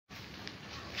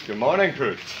Good morning,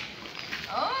 Krõõt.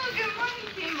 Oh, good morning,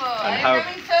 Timo. Are you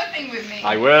coming surfing with me?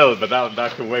 I will, but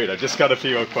that can wait. I've just got a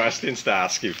few questions to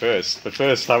ask you first. But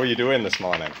first, how are you doing this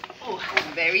morning? Oh,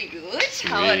 very good. Sweet.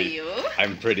 How are you?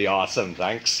 I'm pretty awesome,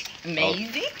 thanks.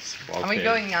 Amazing. Okay. Are we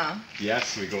going now?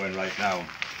 Yes, we're going right now.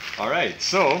 All right,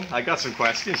 so I got some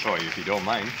questions for you, if you don't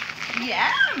mind.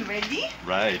 Yeah, I'm ready.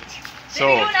 Right.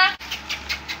 So, Luna.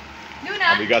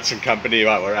 And we got some company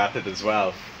while we're at it as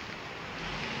well.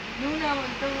 Luna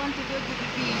don't want to go to the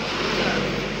beach.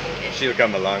 Okay. She'll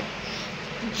come along.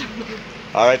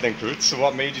 All right then, Krõõt. So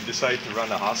what made you decide to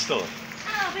run a hostel?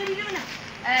 Ah, baby Luna.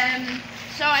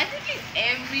 So I think it's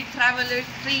every traveler's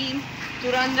dream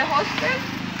to run the hostel.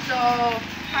 So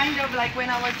kind of like when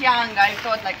I was young, I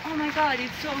thought like, oh my God,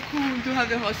 it's so cool to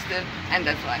have a hostel, and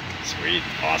that's why. Sweet,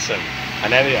 awesome.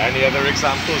 And any other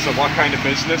examples of what kind of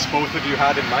business both of you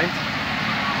had in mind?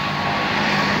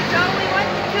 So we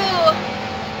wanted to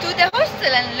do the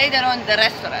hostel and later on the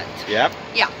restaurant. Yep.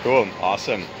 Yeah. Cool,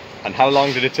 awesome. And how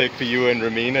long did it take for you and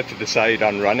Romina to decide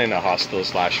on running a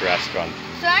hostel/restaurant?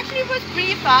 So actually it was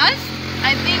pretty fast.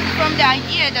 I think from the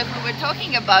idea that we were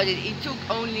talking about it, it took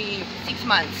only 6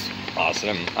 months.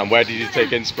 Awesome. And where did you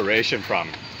take inspiration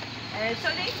from? So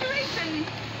the inspiration,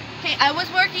 okay, I was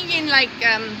working in like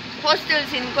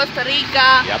hostels in Costa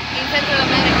Rica, Yep. in Central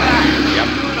America, and Yep.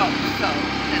 Europe. So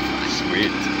that's why.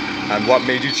 Sweet. And what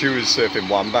made you choose Surfing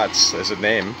Wombats as a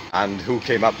name, and who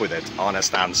came up with it?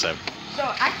 Honest answer.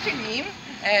 So actually,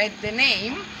 the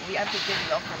name, we have to get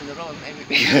it off from the road maybe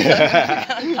because we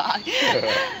can't talk.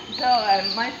 So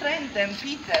my friend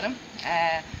Peter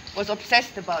was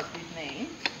obsessed about this name,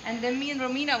 and then me and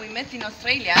Romina, we met in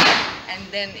Australia, and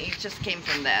then it just came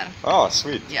from there. Oh,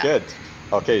 sweet. Yeah. Good.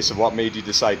 Okay, so what made you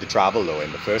decide to travel though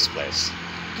in the first place?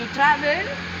 To travel,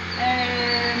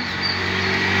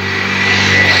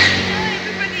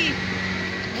 everybody,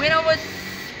 when I was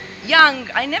young,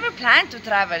 I never planned to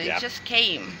travel. It just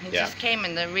came. It just came,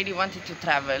 and I really wanted to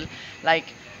travel.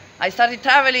 Like, I started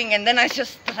traveling, and then I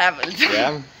just traveled.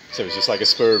 Yeah. So it was just like a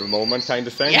spur of a moment kind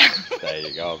of thing? Yeah. There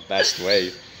you go. Best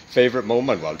way. Favorite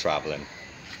moment while traveling?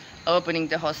 Opening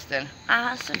the hostel.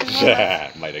 So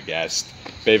Yeah, might have guessed.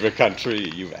 Favorite country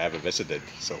you've ever visited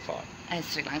so far?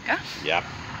 Sri Lanka. Yep.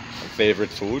 And favorite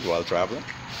food while traveling?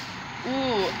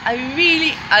 Ooh, I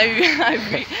really,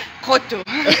 kotu.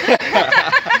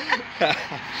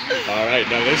 All right,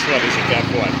 now this one is a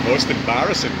tough one. Most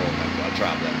embarrassing moment while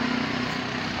traveling?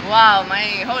 Wow,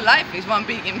 my whole life is one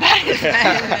big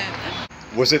embarrassment.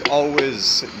 Was it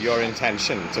always your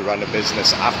intention to run a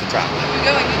business after traveling?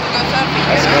 We need to go surfing.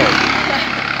 Let's go.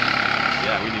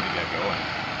 Yeah, we need to get going.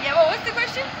 Yeah, what was the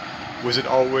question? Was it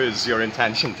always your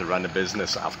intention to run a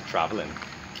business after traveling?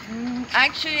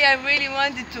 Actually, I really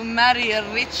wanted to marry a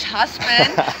rich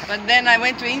husband, but then I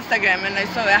went to Instagram and I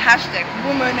saw a hashtag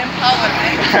woman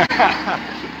empowerment.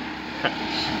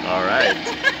 All right.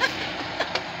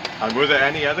 And were there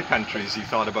any other countries you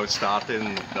thought about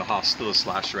starting the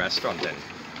hostel/restaurant in?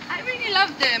 I really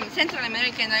love Central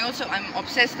America, and I'm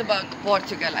obsessed about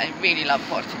Portugal. I really love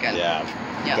Portugal. Yeah.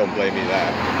 Don't blame me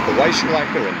there. But why Sri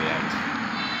Lanka in the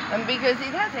end? Because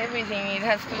it has everything. It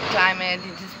has good climate,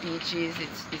 it has beaches,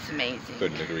 it's amazing.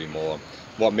 Couldn't agree more.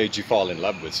 What made you fall in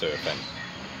love with surfing?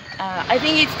 I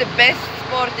think it's the best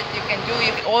sport that you can do.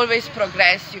 You always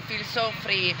progress, you feel so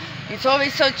free. It's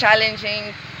always so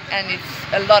challenging, and it's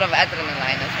a lot of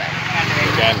adrenaline as well.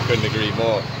 Again, couldn't agree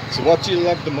more. So what do you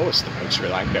love the most about Sri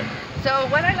Lanka? So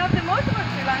what I love the most about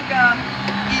Sri Lanka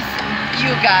is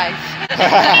you guys.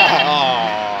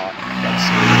 Oh, that's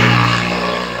sweet.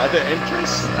 Other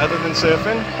interests other than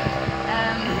surfing?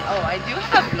 I do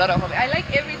have a lot of hobbies. I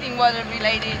like everything water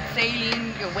related,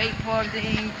 sailing,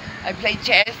 wakeboarding. I play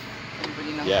chess.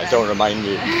 Everybody knows that. Don't remind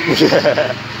me. And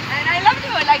I love to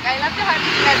have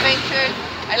different adventures.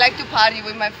 I like to party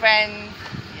with my friends.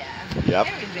 Yeah. Yep.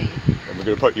 Everything. And we're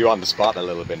going to put you on the spot a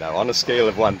little bit now. On a scale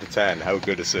of 1 to 10, how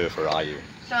good a surfer are you?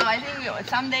 So I think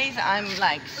some days I'm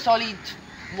like solid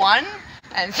 1.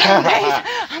 And some days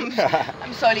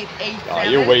I'm solid 8, 7. Oh,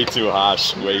 you're way too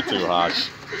harsh, way too harsh.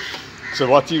 So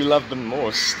what do you love the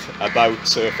most about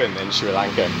surfing in Sri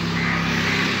Lanka?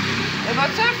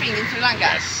 About surfing in Sri Lanka?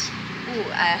 Yes. Ooh,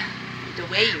 the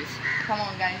waves. Come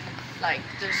on guys. Like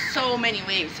there's so many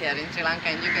waves here in Sri Lanka,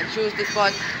 and you can choose the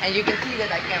spot, and you can see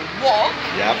that I can walk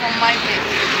from my place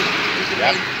to the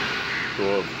place.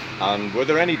 Cool. And were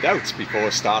there any doubts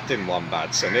before starting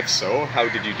Wombats? And if so, how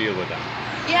did you deal with them?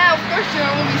 Yeah, of course you're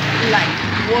always like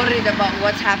worried about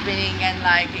what's happening and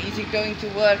like is it going to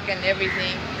work and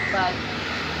everything, but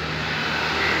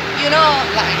you know,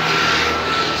 like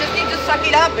you just need to suck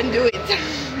it up and do it.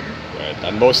 Right.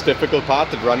 And most difficult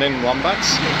part of running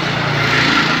Wombats?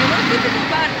 difficult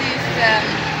part is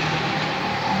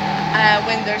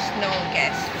when there's no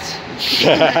guests.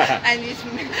 and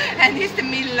it's the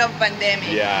middle of pandemic.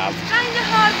 Yeah. It's kind of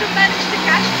hard to manage the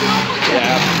cash flow.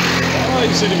 Yeah. Well,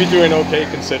 you seem to be doing okay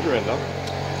considering, though.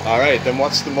 All right, then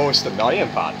what's the most annoying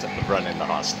part of running the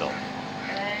hostel?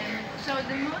 So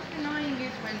the most annoying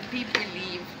is when people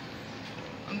leave.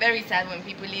 I'm very sad when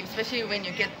people leave, especially when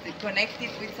you get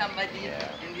connected with somebody.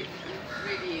 Yeah. And it's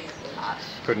really harsh.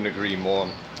 Couldn't agree more.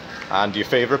 And your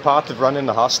favorite part of running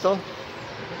the hostel?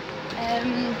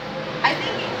 I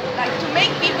think like to make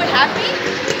people happy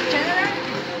in general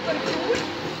is super cool.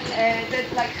 That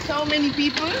like so many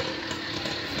people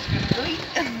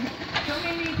so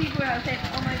many people have said,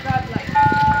 oh my god, like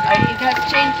it has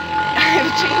changed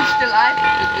I've changed the life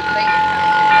with the plane.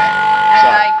 And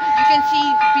like you can see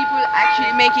people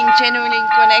actually making genuine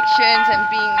connections and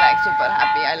being like super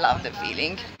happy. I love the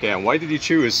feeling. Okay, and why did you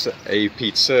choose a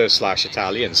pizza /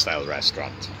 Italian style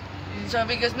restaurant? So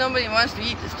because nobody wants to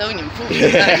eat Estonian food.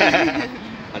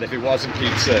 And if it wasn't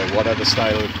pizza, what other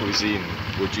style of cuisine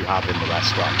would you have in the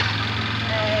restaurant?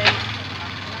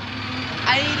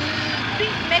 I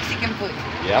think Mexican food.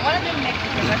 Yeah. I want to do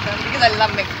Mexican restaurant because I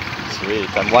love Mexican. Sweet.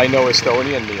 And why no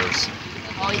Estonian meals?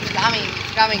 Oh, it's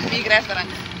coming. Big restaurant.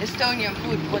 Estonian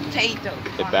food, potato.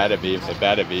 It better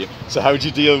be. So how do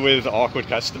you deal with awkward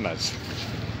customers?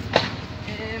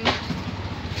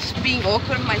 Just being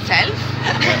awkward myself.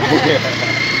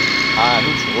 And,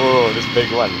 whoa, this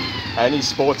big one. Any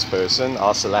sports person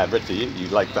or celebrity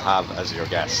you'd like to have as your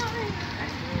guest?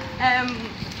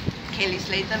 Kelly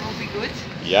Slater would be good.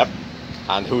 Yep.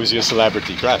 And who's your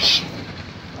celebrity crush?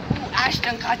 Ooh,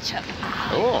 Ashton Kutcher.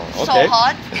 Oh, okay. So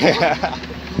hot.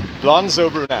 Blondes or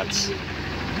brunettes?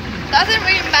 Doesn't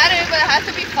really matter, but it has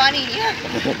to be funny.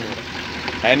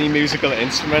 Any musical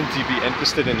instrument you'd be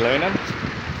interested in learning?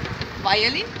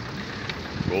 Violin?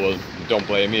 Well, don't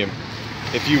blame you.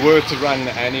 If you were to run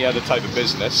any other type of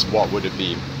business, what would it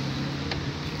be?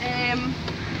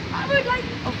 I would like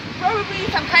probably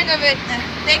some kind of a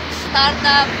tech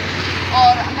startup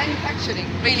or manufacturing.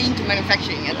 Really into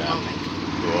manufacturing at the moment.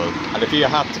 Cool. And if you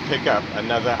had to pick up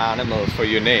another animal for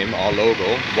your name or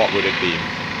logo, what would it be?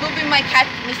 It would be my cat,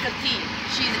 Mr. T.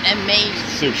 She's amazing.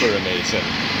 Super amazing.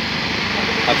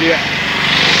 Have you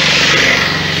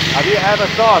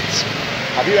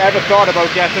ever thought about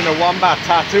getting a wombat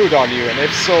tattooed on you? And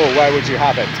if so, where would you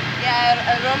have it?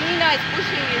 Yeah, Romina is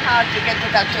pushing me hard to get the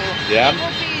tattoo. Yeah? It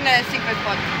will be in a secret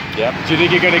spot. Yep. Do you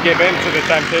think you're going to give in to the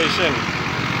temptation?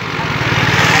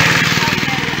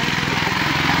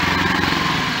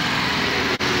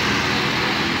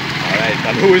 Alright,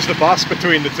 and who is the boss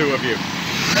between the two of you?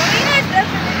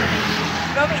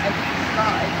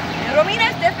 Romina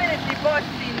is definitely boss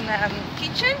in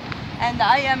kitchen, and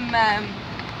I am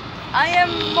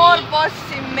more boss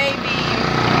in maybe eating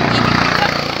pizza.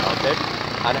 Okay.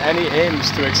 And any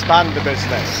aims to expand the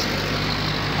business?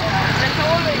 There's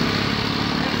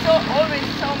always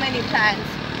so many plans,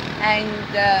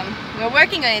 and we're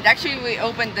working on it. Actually, we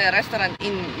opened the restaurant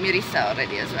in Mirissa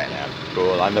already as well. Yeah,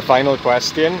 cool. And the final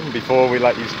question before we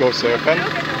let you go surfing.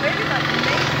 Look at the weather,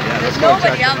 Yeah, there's let's go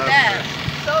nobody check out them there.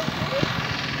 So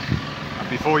cool. And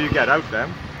before you get out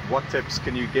then, what tips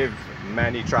can you give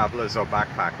many travellers or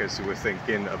backpackers who are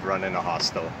thinking of running a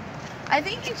hostel? I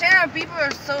think in general people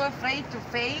are so afraid to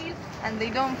fail and they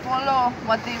don't follow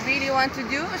what they really want to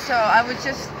do, so I would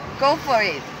just go for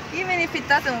it. Even if it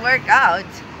doesn't work out,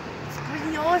 it's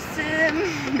pretty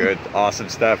awesome. Good, awesome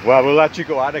stuff. Well, we'll let you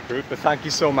go at it, Krõõt, but thank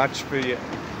you so much for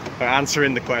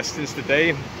answering the questions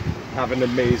today. Have an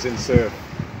amazing surf.